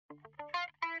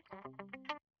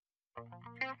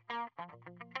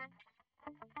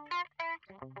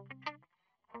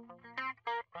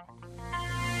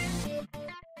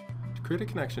To create a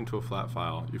connection to a flat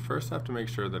file, you first have to make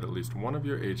sure that at least one of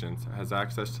your agents has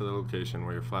access to the location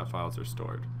where your flat files are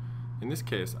stored. In this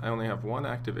case, I only have one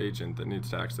active agent that needs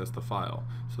to access the file,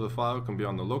 so the file can be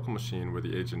on the local machine where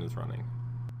the agent is running.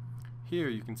 Here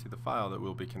you can see the file that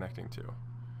we'll be connecting to.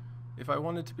 If I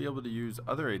wanted to be able to use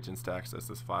other agents to access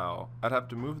this file, I'd have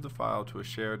to move the file to a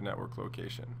shared network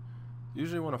location.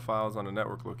 Usually when a file is on a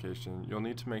network location, you'll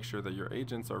need to make sure that your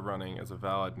agents are running as a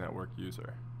valid network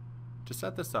user. To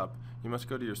set this up, you must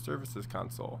go to your Services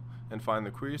console and find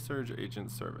the QuerySurge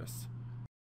agent service.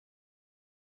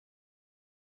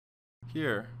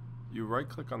 Here, you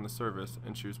right-click on the service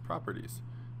and choose Properties.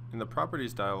 In the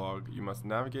Properties dialog, you must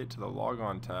navigate to the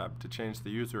Logon tab to change the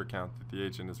user account that the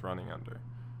agent is running under.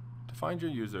 To find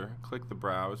your user, click the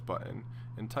Browse button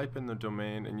and type in the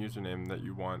domain and username that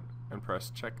you want and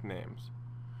press Check Names.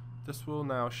 This will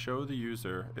now show the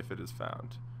user if it is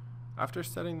found. After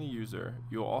setting the user,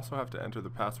 you will also have to enter the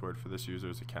password for this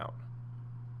user's account.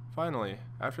 Finally,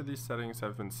 after these settings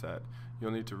have been set,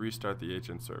 you'll need to restart the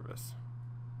agent service.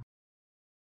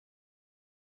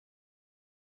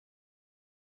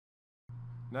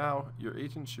 Now, your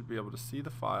agent should be able to see the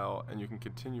file and you can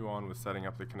continue on with setting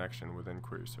up the connection within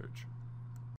QuerySurge.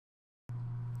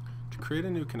 To create a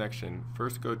new connection,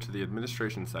 first go to the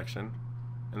Administration section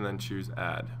and then choose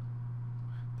Add.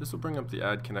 This will bring up the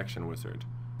Add Connection wizard.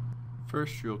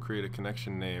 First, you'll create a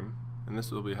connection name, and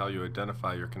this will be how you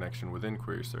identify your connection within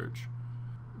QuerySurge.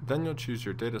 Then you'll choose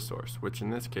your data source, which in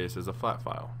this case is a flat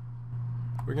file.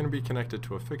 We're going to be connected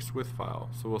to a fixed width file,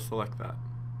 so we'll select that.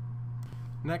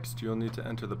 Next, you'll need to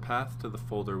enter the path to the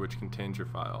folder which contains your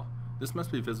file. This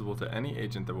must be visible to any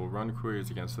agent that will run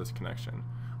queries against this connection.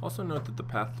 Also note that the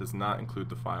path does not include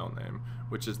the file name,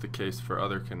 which is the case for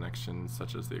other connections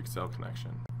such as the Excel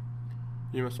connection.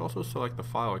 You must also select the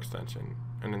file extension,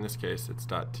 and in this case it's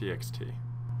 .txt.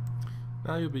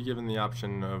 Now you'll be given the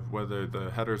option of whether the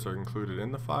headers are included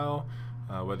in the file,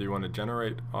 whether you want to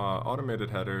generate automated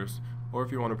headers, or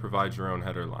if you want to provide your own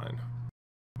header line.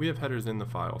 We have headers in the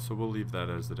file, so we'll leave that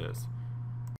as it is.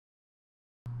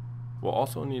 We'll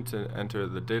also need to enter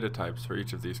the data types for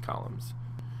each of these columns.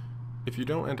 If you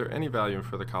don't enter any value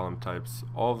for the column types,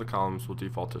 all of the columns will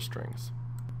default to strings.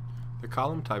 The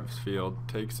column types field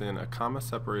takes in a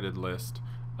comma-separated list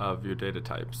of your data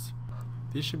types.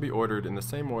 These should be ordered in the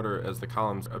same order as the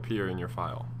columns appear in your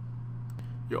file.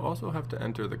 You'll also have to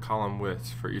enter the column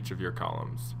widths for each of your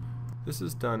columns. This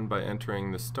is done by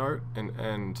entering the start and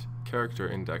end character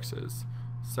indexes,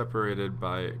 separated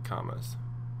by commas.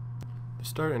 The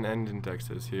start and end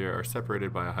indexes here are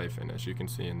separated by a hyphen, as you can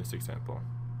see in this example.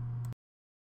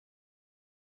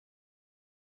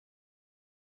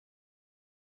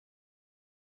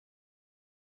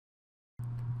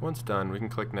 Once done, we can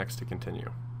click Next to continue.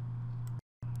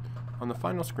 On the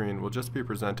final screen, we'll just be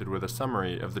presented with a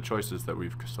summary of the choices that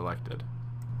we've selected.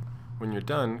 When you're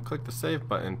done, click the Save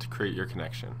button to create your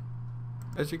connection.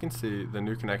 As you can see, the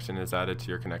new connection is added to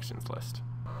your connections list.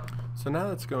 So now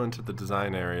let's go into the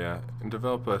design area and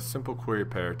develop a simple query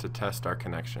pair to test our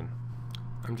connection.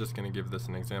 I'm just going to give this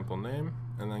an example name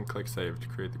and then click Save to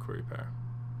create the query pair.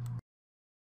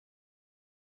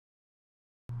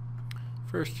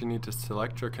 First, you need to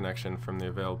select your connection from the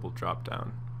available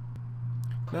drop-down.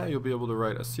 Now you'll be able to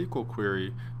write a SQL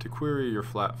query to query your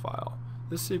flat file.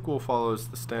 This SQL follows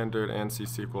the standard ANSI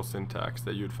SQL syntax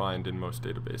that you'd find in most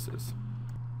databases.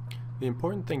 The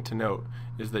important thing to note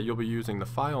is that you'll be using the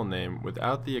file name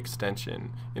without the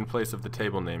extension in place of the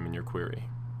table name in your query.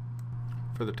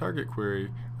 For the target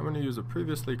query, I'm going to use a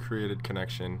previously created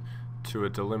connection to a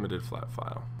delimited flat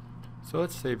file. So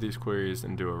let's save these queries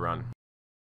and do a run.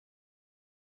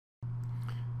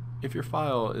 If your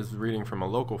file is reading from a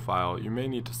local file, you may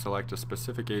need to select a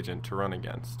specific agent to run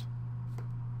against.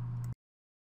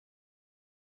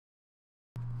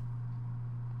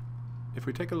 If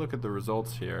we take a look at the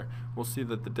results here, we'll see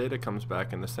that the data comes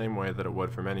back in the same way that it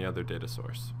would from any other data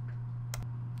source.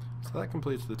 So that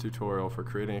completes the tutorial for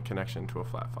creating a connection to a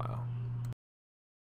flat file.